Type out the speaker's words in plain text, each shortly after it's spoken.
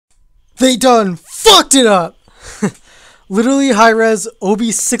They done fucked it up. Literally Hi-rez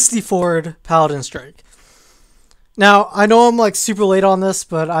OB64'd Paladin Strike. Now, I know I'm like super late on this,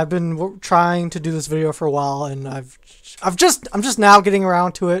 but I've been trying to do this video for a while, and I'm just now getting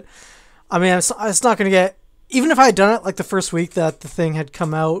around to it. I mean, it's not gonna get, even if I had done it like the first week that the thing had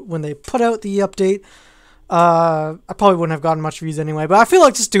come out when they put out the update, I probably wouldn't have gotten much views anyway. But I feel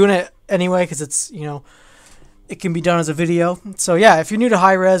like just doing it anyway because it's, you know, it can be done as a video. So yeah, if you're new to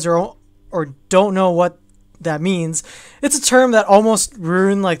Hi-rez or don't know what that means, it's a term that almost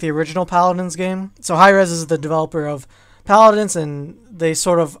ruined like the original Paladins game. So Hi-rez is the developer of Paladins, and they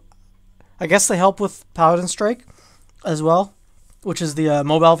sort of, I guess they help with Paladin Strike as well, which is the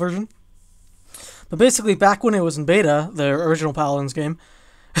mobile version. But basically, back when it was in beta, the original Paladins game,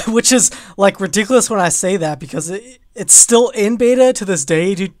 which is like ridiculous when I say that because it's still in beta to this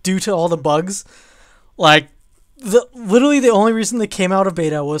day due to all the bugs. Like, literally the only reason they came out of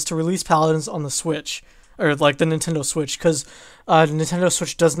beta was to release Paladins on the Switch, or like the Nintendo Switch, because Nintendo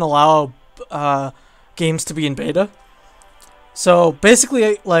Switch doesn't allow games to be in beta. So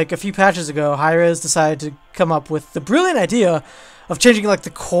basically, like a few patches ago, Hi-rez decided to come up with the brilliant idea of changing like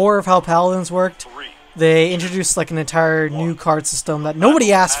the core of how Paladins worked. They introduced like an entire new card system that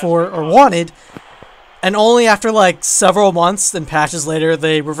nobody asked for or wanted, and only after like several months and patches later,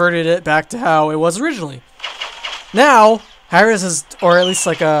 they reverted it back to how it was originally. Now, Hi-rez has, or at least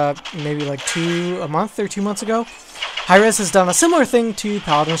like maybe like 2 months ago, Hi-rez has done a similar thing to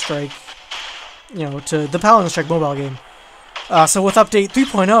Paladin Strike, you know, to the Paladin Strike mobile game. So with update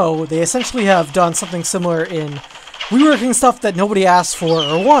 3.0, they essentially have done something similar in reworking stuff that nobody asked for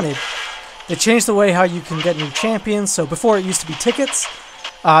or wanted. They changed the way how you can get new champions. So before it used to be tickets.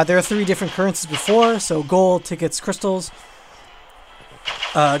 There are 3 different currencies before, so gold, tickets, crystals.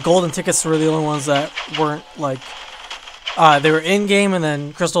 Gold and tickets were the only ones that weren't like, they were in-game, and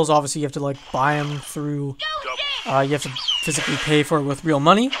then crystals, obviously you have to like buy them through, you have to physically pay for it with real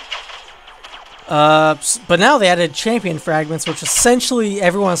money. But now they added champion fragments, which essentially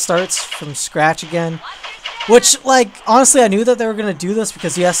everyone starts from scratch again. Which, like, honestly, I knew that they were going to do this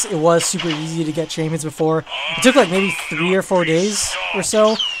because, yes, it was super easy to get champions before. It took, like, maybe 3 or 4 days or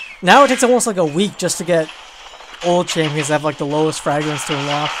so. Now it takes almost, like, a week just to get old champions that have, like, the lowest fragments to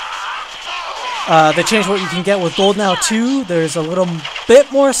unlock. They changed what you can get with gold now, too. There's a little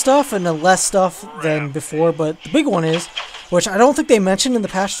bit more stuff and less stuff than before, but the big one is, which I don't think they mentioned in the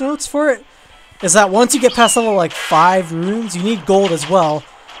patch notes for it, is that once you get past level, like, 5 runes, you need gold as well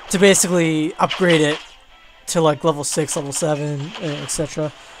to basically upgrade it to like level 6, level 7,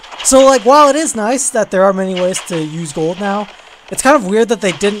 etc. So like, while it is nice that there are many ways to use gold now, it's kind of weird that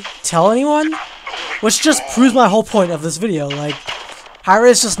they didn't tell anyone, which just proves my whole point of this video. Like,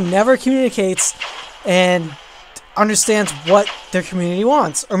 Hi-rez just never communicates and understands what their community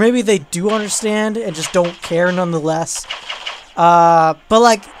wants, or maybe they do understand and just don't care nonetheless. But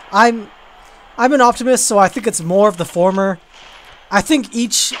like, I'm an optimist, so I think it's more of the former. I think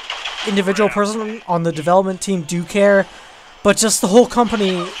each individual person on the development team do care, but just the whole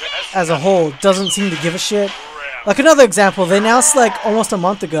company as a whole doesn't seem to give a shit. Like another example, they announced like almost a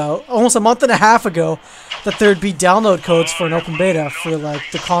month and a half ago, that there'd be download codes for an open beta for like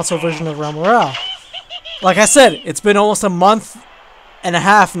the console version of Realm Royale. Like I said, it's been almost a month and a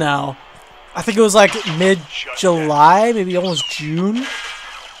half now. I think it was like mid-July, maybe almost June.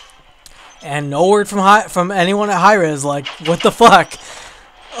 And no word from anyone at Hi-rez, like, what the fuck?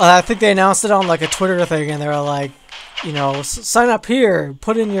 I think they announced it on like a Twitter thing, and they were like, you know, sign up here,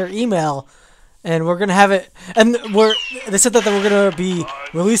 put in your email, and we're gonna have it. And they said that they were gonna be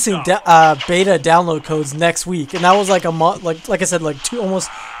releasing beta download codes next week, and that was like a month, like I said, like almost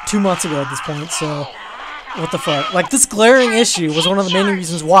 2 months ago at this point. So what the fuck? Like, this glaring issue was one of the main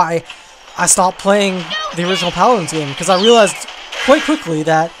reasons why I stopped playing the original Paladins game, because I realized quite quickly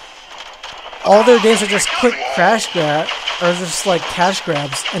that all their games are just quick cash grabs,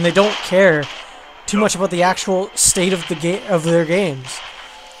 and they don't care too much about the actual state of their games.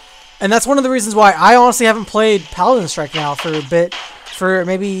 And that's one of the reasons why I honestly haven't played Paladin Strike now for a bit, for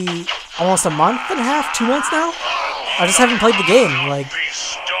maybe almost a month and a half, 2 months now. I just haven't played the game. Like,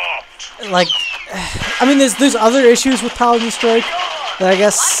 I mean, there's other issues with Paladin Strike that I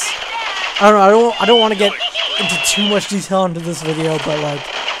guess, I don't know. I don't want to get into too much detail into this video, but like,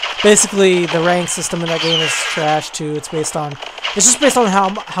 basically, the rank system in that game is trash too. It's just based on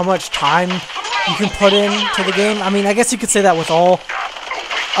how much time you can put into the game. I mean, I guess you could say that with all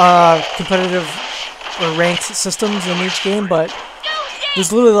competitive or ranked systems in each game, but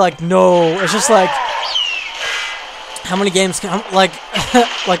there's literally like no. It's just like, how many games can like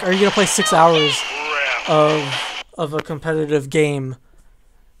are you gonna play 6 hours of a competitive game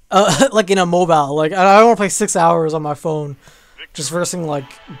like in a mobile. Like I don't want to play 6 hours on my phone just versing like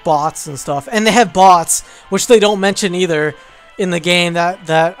bots and stuff. And they have bots, which they don't mention either in the game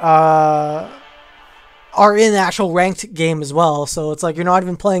that are in the actual ranked game as well. So it's like you're not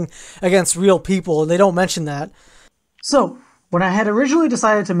even playing against real people, and they don't mention that. So when I had originally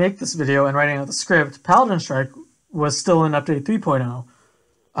decided to make this video and writing out the script, Paladin Strike was still in update 3.0,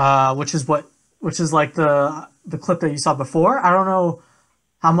 which is like the clip that you saw before. I don't know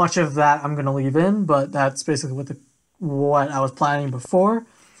how much of that I'm gonna leave in, but that's basically what I was planning before.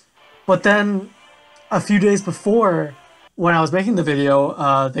 But then a few days before, when I was making the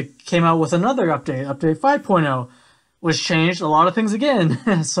video, they came out with another update, update 5.0, which changed a lot of things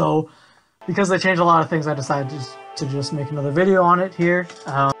again. So because they changed a lot of things, I decided to just make another video on it here.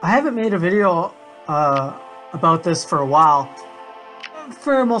 I haven't made a video about this for a while,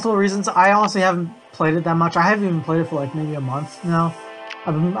 for multiple reasons. I honestly haven't played it that much. I haven't even played it for like maybe a month now.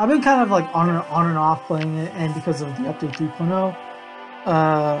 I've been kind of like on and off playing it, and because of the update 3.0,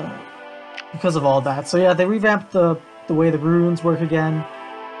 because of all that. So yeah, they revamped the way the runes work again.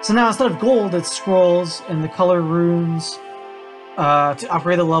 So now instead of gold, it's scrolls, and the color runes to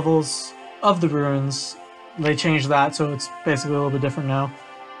upgrade the levels of the runes. They changed that, so it's basically a little bit different now.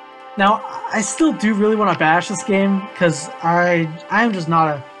 Now, I still do really want to bash this game, because I am just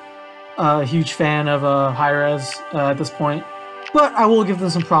not a huge fan of Hi-rez at this point. But I will give them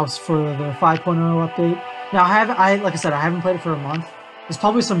some props for the 5.0 update. Now, like I said, I haven't played it for a month. There's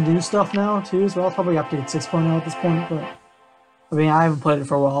probably some new stuff now, too, as well. Probably update 6.0 at this point, but I mean, I haven't played it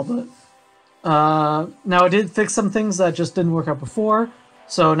for a while, but now it did fix some things that just didn't work out before.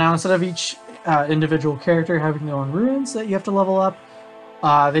 So now instead of each individual character having their own runes that you have to level up,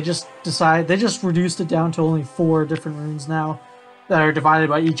 they just reduced it down to only 4 different runes now that are divided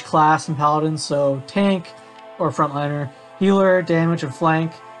by each class in Paladins. So tank or frontliner, healer, damage, and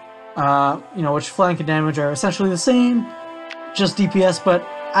flank. Which flank and damage are essentially the same, just DPS, but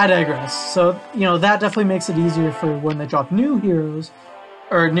I digress. So, that definitely makes it easier for when they drop new heroes,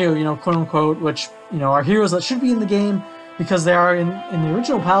 or new, quote-unquote, which, are heroes that should be in the game, because they are in the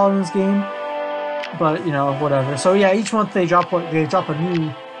original Paladins game, but, whatever. So, yeah, each month they drop a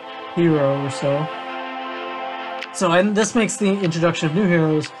new hero or so. So, and this makes the introduction of new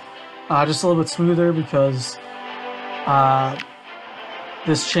heroes just a little bit smoother, because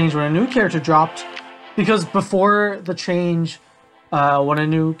this changed when a new character dropped, because before the change, when a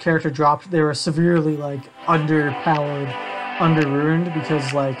new character dropped, they were severely, like, underpowered, under-ruined,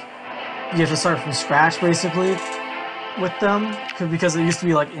 because, like, you have to start from scratch, basically, with them, because it used to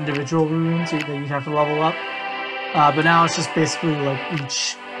be, like, individual runes that you'd have to level up, but now it's just basically, like,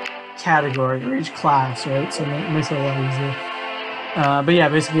 each category, or each class, right, so it makes it a lot easier. But yeah,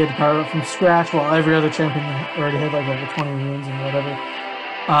 basically you had to power up from scratch, while every other champion already had, like, over 20 runes and whatever.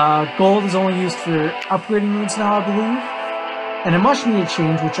 Gold is only used for upgrading runes now, I believe. And a much needed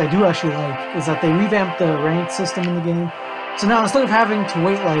change, which I do actually like, is that they revamped the rank system in the game. So now instead of having to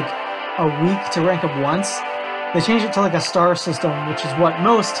wait like a week to rank up once, they changed it to like a star system, which is what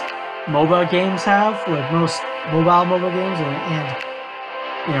most MOBA games have, like most mobile MOBA games, and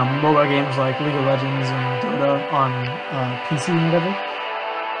MOBA games like League of Legends and Dota on PC and whatever.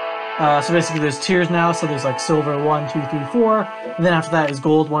 So basically there's tiers now, so there's like silver 1, 2, 3, 4, and then after that is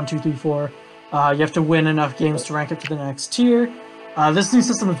gold 1, 2, 3, 4. You have to win enough games to rank up to the next tier. This new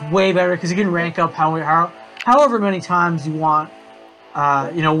system is way better because you can rank up however many times you want,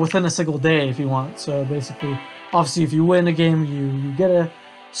 within a single day if you want. So basically, obviously if you win a game, you get a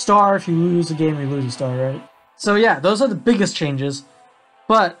star. If you lose a game, you lose a star, right? So yeah, those are the biggest changes.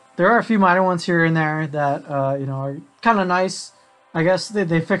 But there are a few minor ones here and there that, are kind of nice. I guess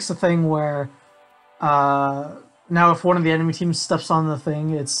they fixed the thing where now if one of the enemy teams steps on the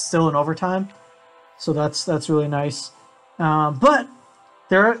thing, it's still in overtime. So that's really nice. But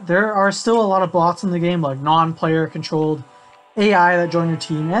there are still a lot of bots in the game, like non-player controlled AI that join your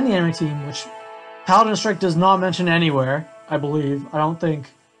team and the enemy team, which Paladin Strike does not mention anywhere, I believe. I don't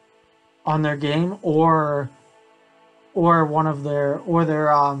think on their game or one of their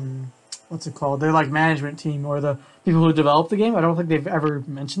what's it called? Their like management team or the people who developed the game. I don't think they've ever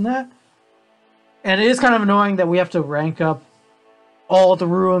mentioned that. And it is kind of annoying that we have to rank up all the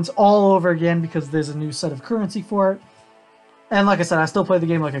ruins all over again because there's a new set of currency for it. And like I said, I still play the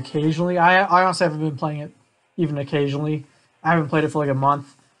game like occasionally. I honestly haven't been playing it even occasionally. I haven't played it for like a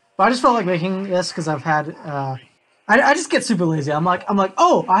month. But I just felt like making this because I've had I just get super lazy. I'm like,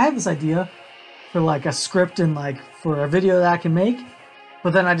 oh, I have this idea for like a script and like for a video that I can make.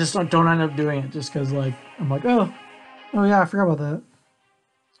 But then I just don't end up doing it just because like I'm like, oh yeah, I forgot about that.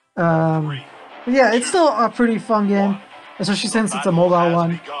 But yeah, it's still a pretty fun game, especially since it's a mobile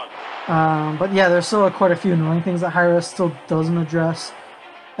one. But yeah, there's still quite a few annoying things that Hi-rez still doesn't address.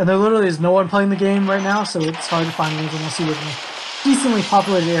 And there literally is no one playing the game right now, so it's hard to find games unless you live in a decently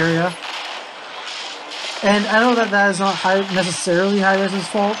populated area. And I know that is not necessarily Hi-rez's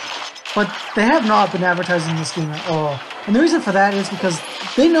fault, but they have not been advertising this game at all. And the reason for that is because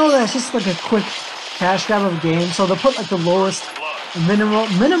they know that it's just like a quick cash grab of a game, so they'll put like the lowest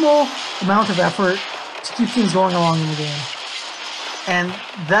minimal amount of effort to keep things going along in the game. And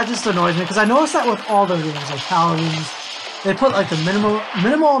that just annoys me, because I noticed that with all their games, like Paladins, they put like the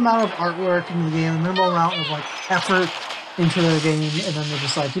minimal amount of artwork into the game, the minimal amount of like effort into their game, and then they're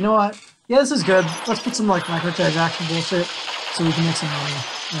just like, you know what? Yeah, this is good. Let's put some like microtransaction bullshit so we can make some money.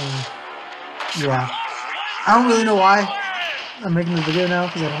 And, yeah, I don't really know why I'm making the video now,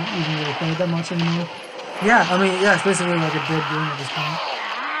 because I don't even really play it that much anymore. Yeah, I mean, yeah, it's basically like a dead game at this point.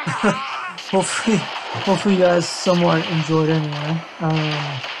 Hopefully you guys somewhat enjoyed anyway.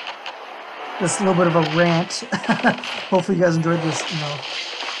 This little bit of a rant. Hopefully you guys enjoyed this,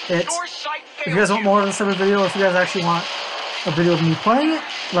 If you guys want more of this type of video, or if you guys actually want a video of me playing it,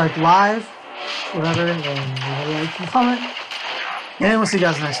 like live, whatever, then leave a like and comment. And we'll see you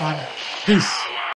guys next time. Peace.